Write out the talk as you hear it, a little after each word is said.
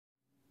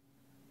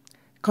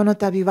この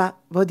度は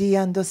ボデ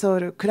ィ&ソウ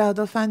ルクラウ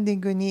ドファンディン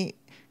グに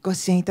ご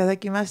支援いただ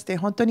きまして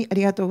本当にあ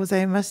りがとうござ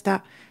いまし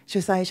た。主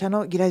催者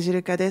のギラジ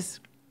ルカで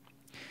す。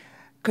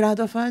クラウ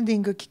ドファンディ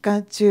ング期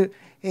間中、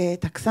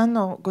たくさん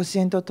のご支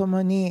援とと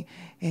もに、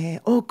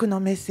多くの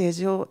メッセー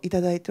ジをい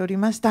ただいており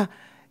ました。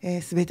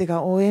すべて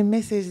が応援メ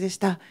ッセージでし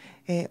た。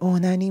オー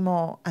ナーに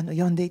も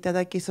読んでいた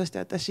だき、そして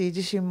私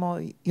自身も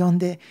読ん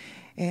で、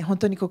本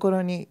当に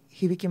心に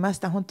響きまし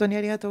た。本当に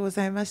ありがとうご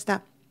ざいまし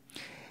た。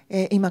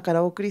今か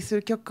らお送りす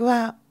る曲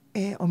は、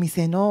お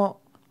店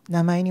の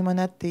名前にも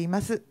なっていま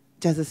す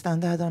ジャズスタン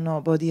ダード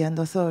のボデ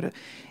ィ&ソウル、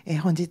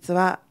本日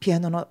はピア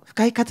ノの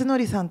深井克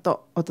則さん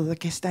とお届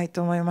けしたい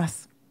と思いま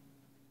す。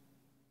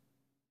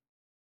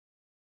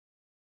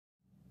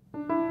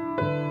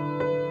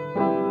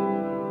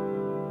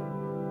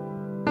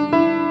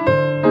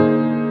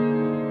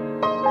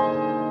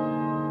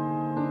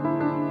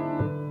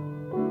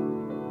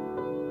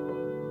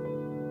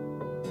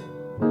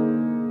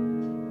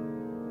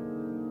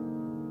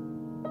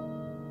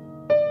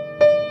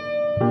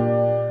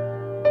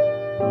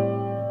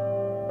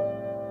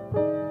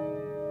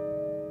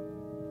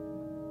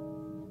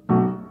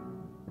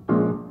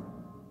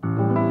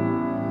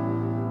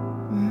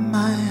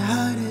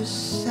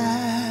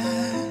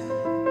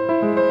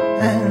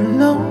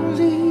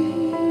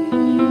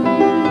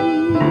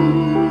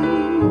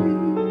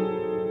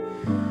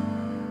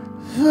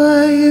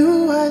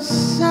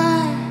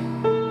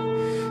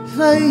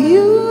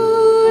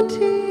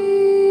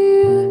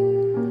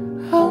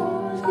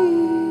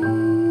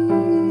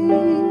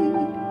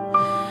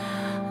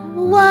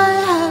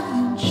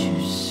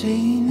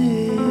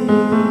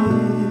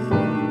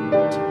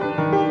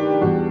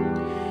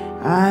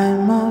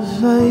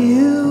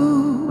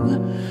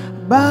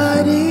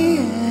Body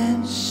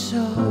and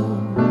soul,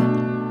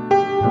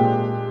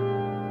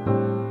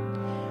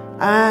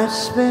 I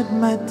spent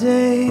my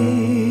days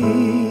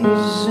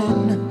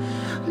in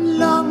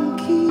longing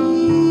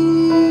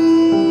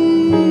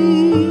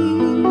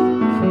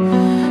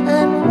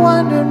and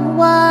wondering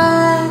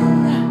why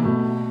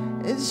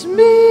it's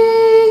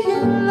me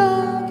in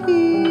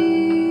longing.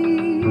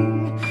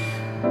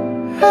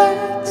 I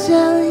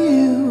tell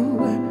you,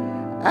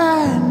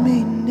 I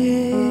mean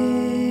it.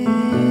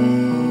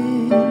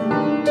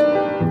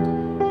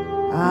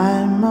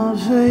 I'm all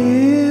for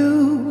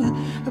you,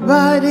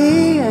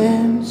 body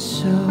and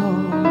soul.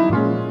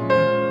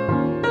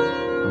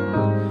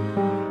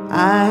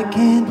 I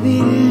can't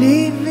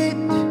believe it.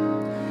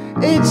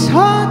 It's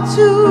hard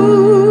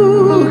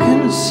to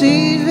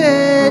conceive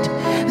it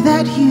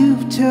that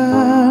you've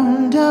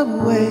turned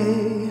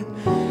away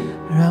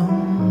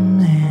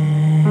romance.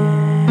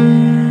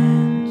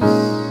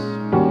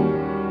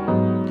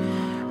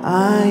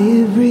 Are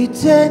you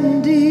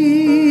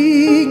pretending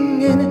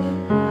it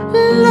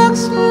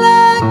looks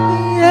like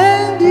the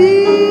ending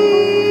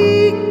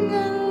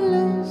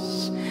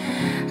unless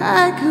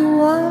I get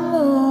one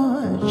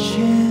more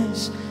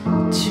chance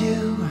to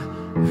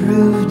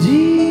prove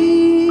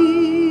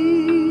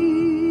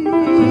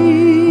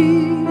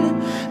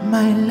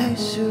my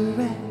life's a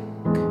wreck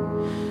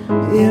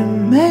you're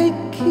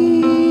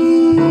making.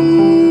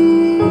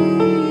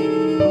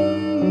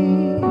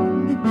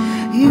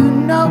 You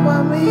know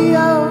I'm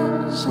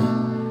yours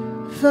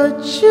for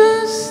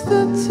just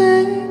the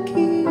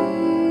taking.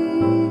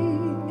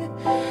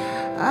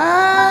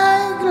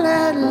 I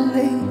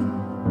gladly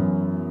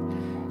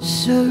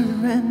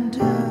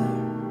surrender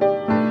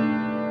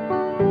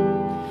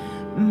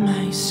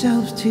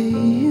myself to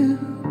you,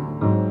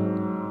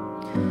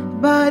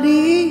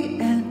 body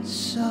and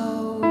soul.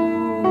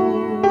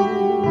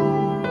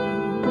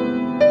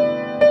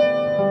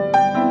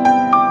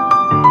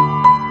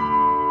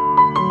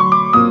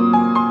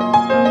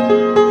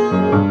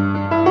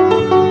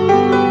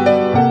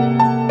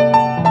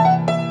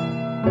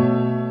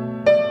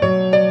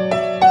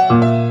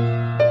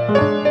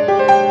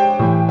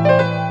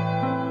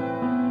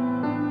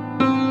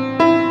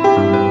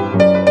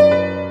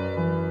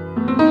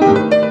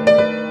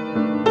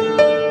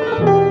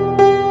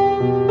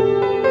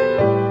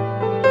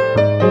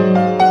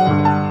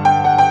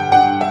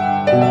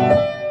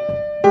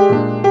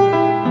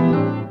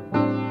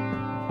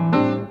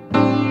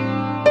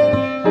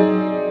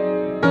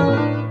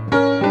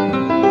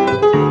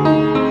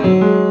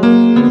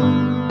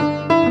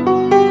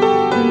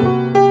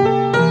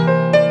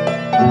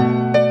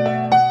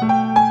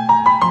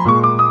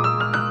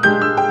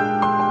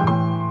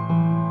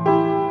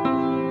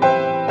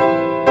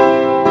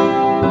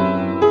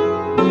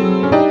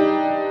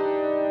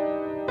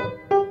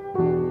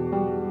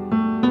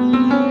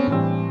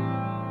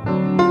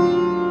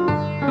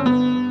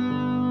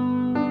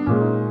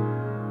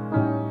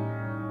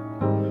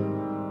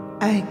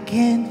 I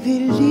can't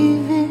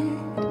believe it.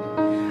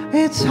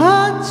 It's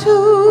hard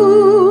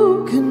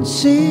to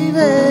conceive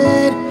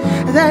it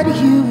that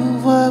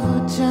you've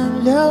ever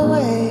turned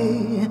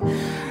away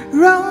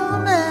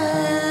romance.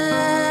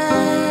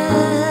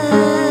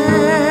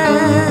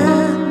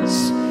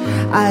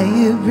 Are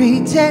you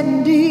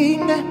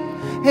pretending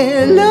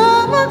it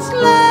looks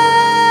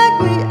like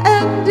the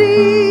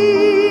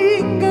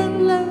ending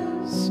unless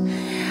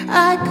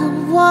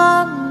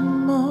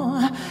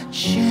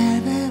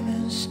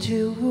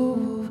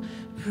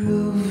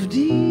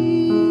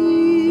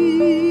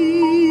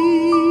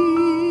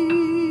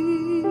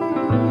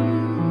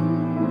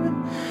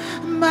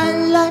my